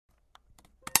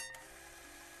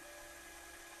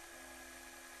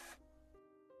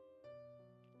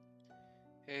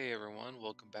Hey everyone,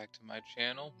 welcome back to my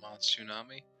channel,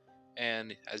 Tsunami.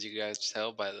 And as you guys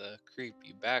tell by the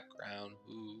creepy background,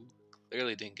 who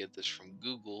clearly didn't get this from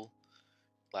Google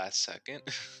last second,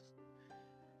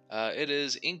 it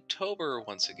is Inktober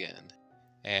once again.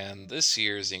 And this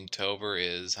year's Inktober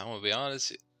is, I'm gonna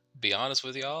be honest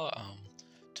with y'all,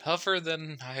 tougher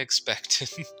than I expected.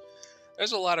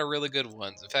 There's a lot of really good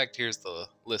ones. In fact, here's the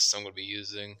list I'm gonna be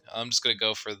using. I'm just gonna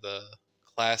go for the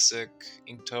classic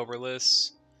Inktober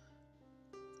lists.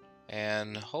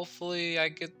 And hopefully I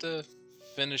get to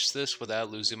finish this without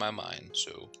losing my mind.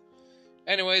 So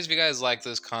anyways, if you guys like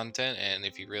this content and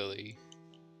if you really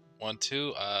want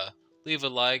to, leave a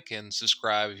like and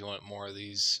subscribe if you want more of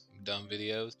these dumb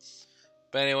videos.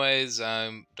 But anyways,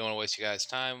 don't want to waste you guys'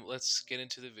 time. Let's get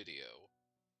into the video.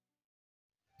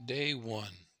 Day 1,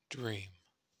 Dream.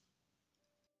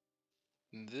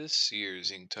 This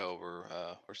year's Inktober,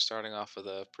 we're starting off with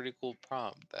a pretty cool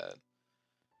prompt that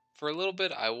for a little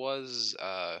bit, I was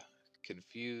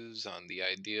confused on the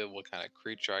idea of what kind of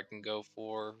creature I can go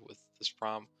for with this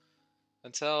prompt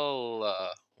until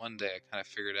one day I kind of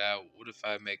figured out, what if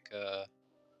I make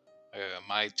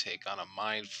my take on a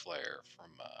mind flare from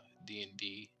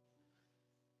D&D,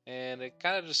 and it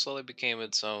kind of just slowly became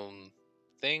its own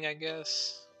thing, I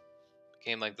guess.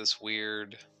 Became like this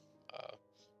weird uh,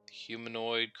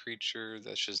 humanoid creature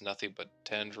that's just nothing but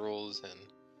tendrils. And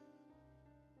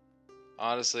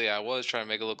honestly, I was trying to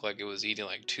make it look like it was eating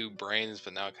like two brains,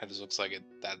 but now it kind of just looks like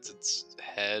that's its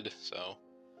head. So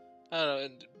I don't know,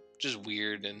 just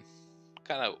weird, and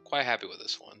kind of quite happy with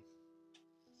this one.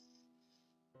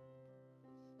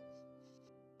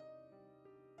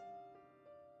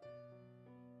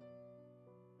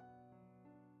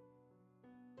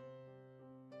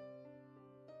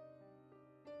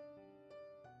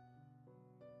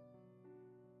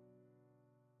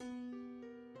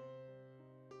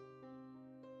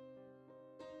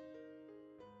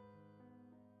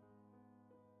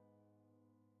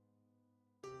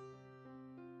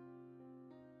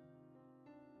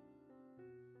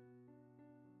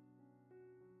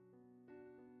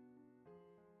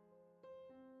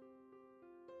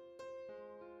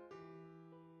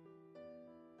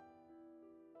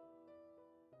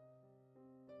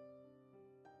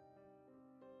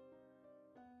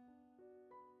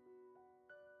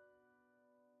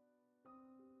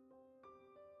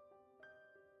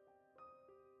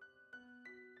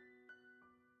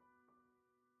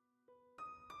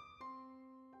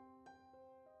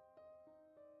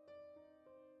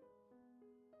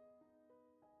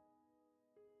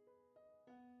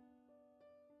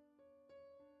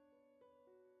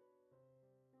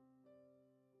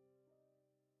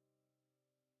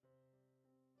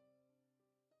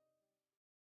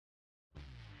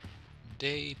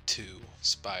 Day 2,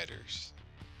 Spiders.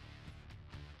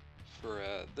 For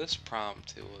this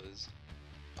prompt, it was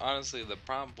honestly, the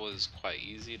prompt was quite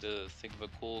easy to think of a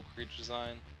cool creature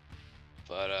design,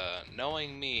 but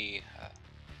knowing me,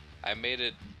 I made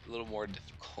it a little more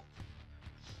difficult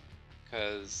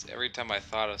because every time I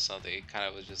thought of something, it kind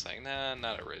of was just like, nah,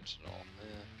 not original.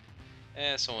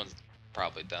 Someone's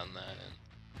probably done that.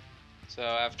 And so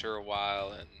after a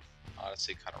while, and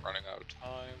honestly, kind of running out of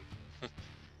time,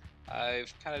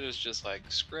 I've kind of just like,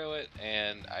 screw it,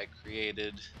 and I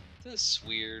created this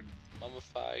weird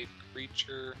mummified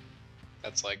creature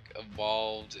that's like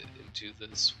evolved into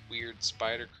this weird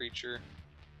spider creature.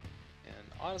 And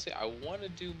honestly, I want to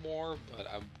do more, but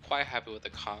I'm quite happy with the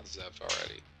concept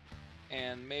already.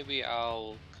 And maybe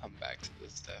I'll come back to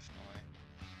this definitely,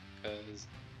 because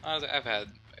honestly,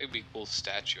 it'd be a cool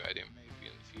statue idea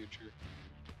maybe in the future.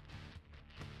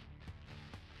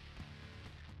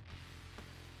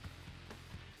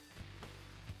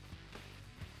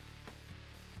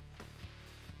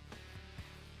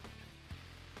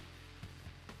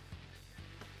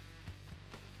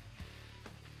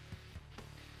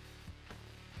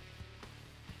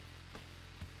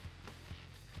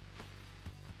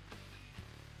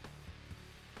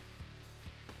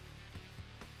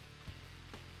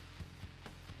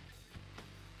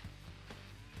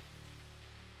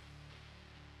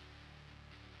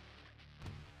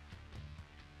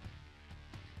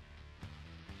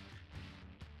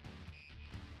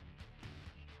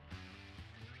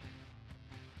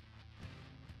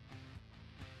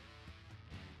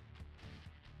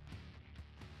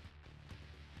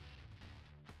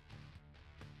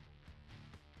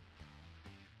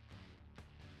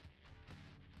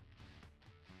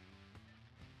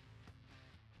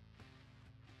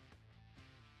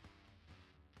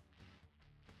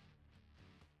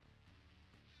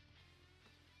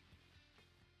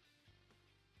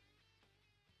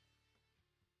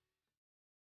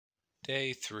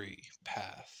 Day 3,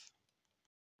 Path.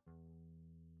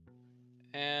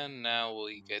 And now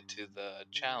we get to the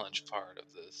challenge part of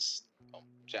this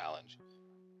challenge.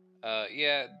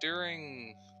 Yeah,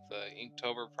 during the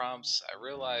Inktober prompts, I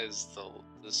realized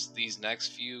these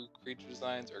next few creature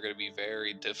designs are going to be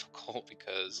very difficult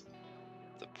because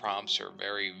the prompts are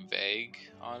very vague,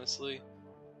 honestly.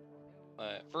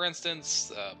 For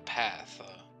instance, Path.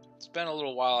 It's been a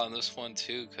little while on this one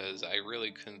too because I really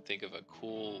couldn't think of a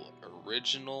cool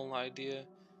original idea.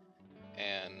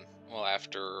 And well,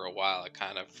 after a while, I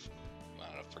don't know,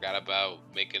 forgot about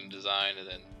making a design and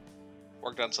then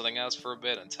worked on something else for a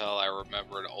bit until I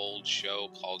remembered an old show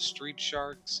called Street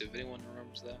Sharks, if anyone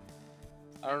remembers that.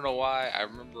 I don't know why.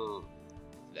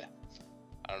 Yeah,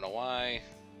 I don't know why.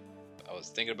 I was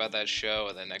thinking about that show,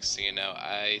 and then next thing you know,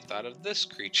 I thought of this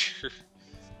creature.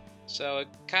 So it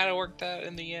kind of worked out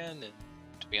in the end. And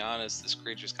to be honest, this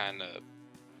creature's kind of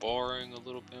boring a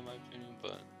little bit, in my opinion,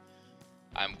 but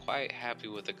I'm quite happy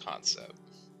with the concept.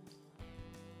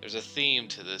 There's a theme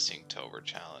to this Inktober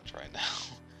challenge right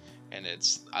now, and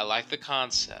I like the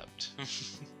concept.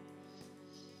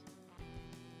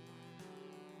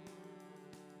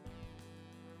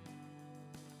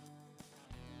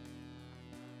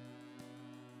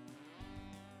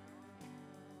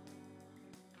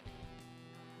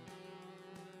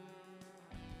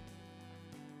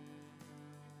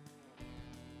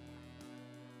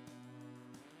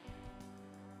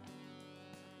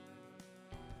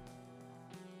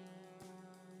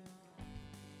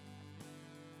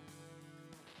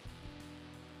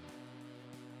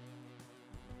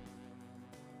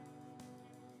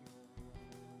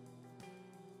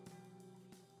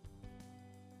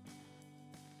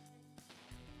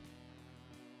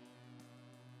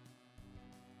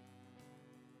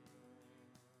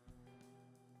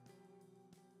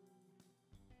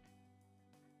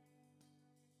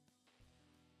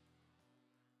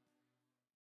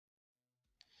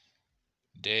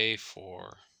 Day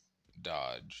 4,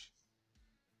 Dodge.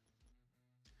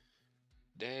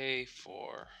 Day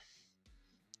 4.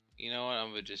 You know what? I'm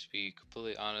gonna just be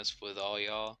completely honest with all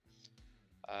y'all.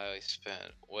 I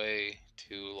spent way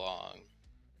too long,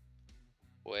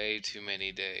 way too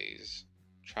many days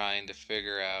trying to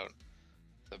figure out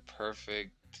the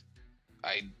perfect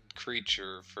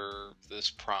creature for this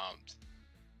prompt.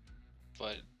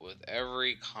 But with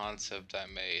every concept I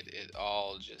made, it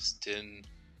all just didn't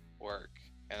work.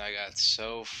 And I got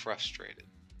so frustrated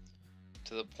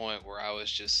to the point where I was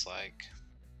just like,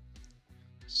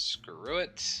 screw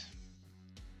it,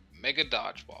 make a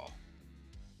dodgeball.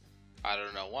 I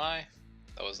don't know why.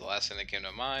 That was the last thing that came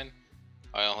to mind.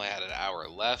 I only had an hour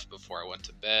left before I went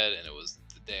to bed, and it was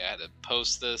the day I had to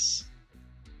post this.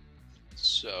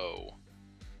 So,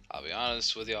 I'll be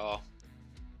honest with y'all,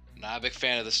 not a big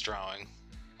fan of this drawing,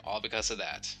 all because of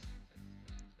that.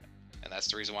 And that's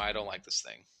the reason why I don't like this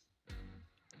thing.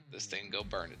 This thing go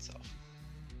burn itself.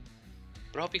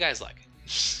 But I hope you guys like it.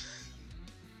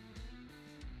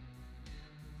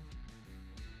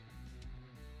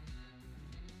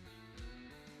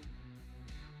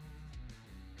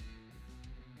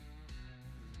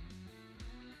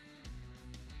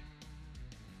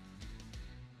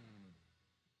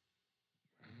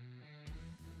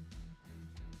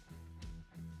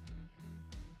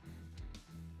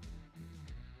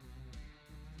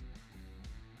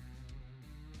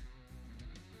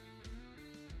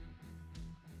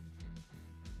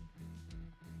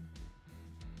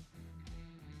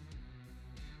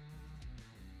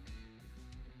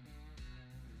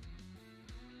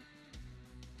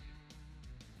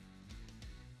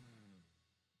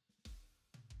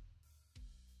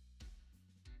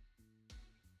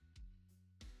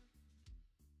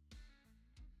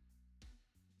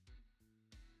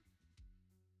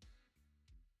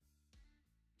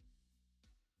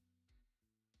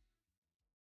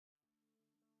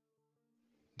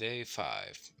 Day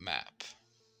 5, Map.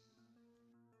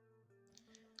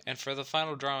 And for the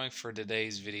final drawing for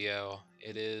today's video,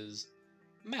 it is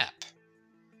Map.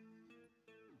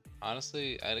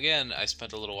 Honestly, again, I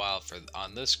spent a little while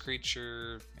on this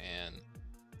creature, and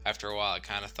after a while I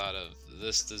kind of thought of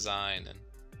this design, and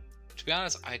to be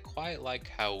honest, I quite like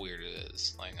how weird it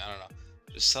is. Like, I don't know,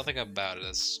 just something about it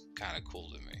that's kind of cool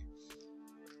to me.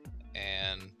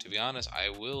 And to be honest,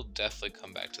 I will definitely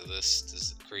come back to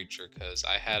this creature because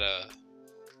I had a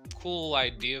cool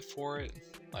idea for it,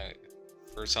 like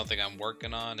for something I'm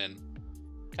working on, and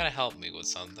kind of helped me with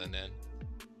something. And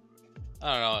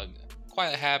I don't know,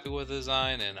 quite happy with the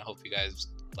design, and I hope you guys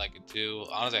like it too.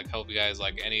 Honestly, I hope you guys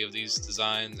like any of these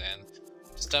designs, and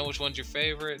just tell me which one's your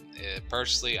favorite.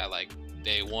 Personally, I like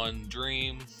Day 1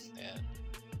 Dream, and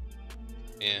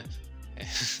yeah.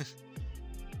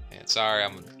 And sorry,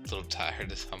 I'm a little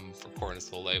tired. I'm recording this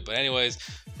a little late. But anyways,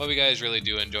 hope you guys really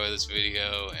do enjoy this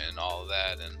video and all of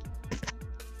that. And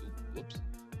whoops.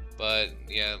 But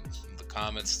yeah, the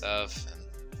comment stuff.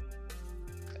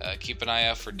 And keep an eye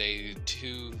out for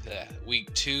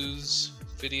week 2's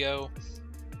video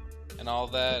and all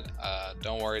that.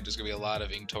 Don't worry, there's gonna be a lot of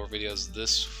Inktober videos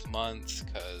this month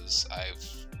because I've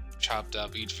chopped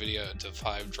up each video into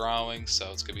 5 drawings,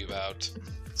 so it's gonna be about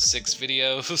 6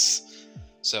 videos.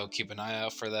 So keep an eye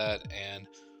out for that, and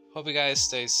hope you guys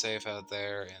stay safe out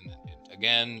there. And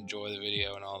again, enjoy the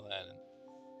video and all that.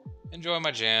 And enjoy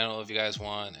my channel if you guys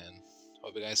want, and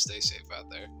hope you guys stay safe out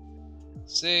there.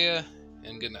 See ya,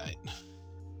 and good night.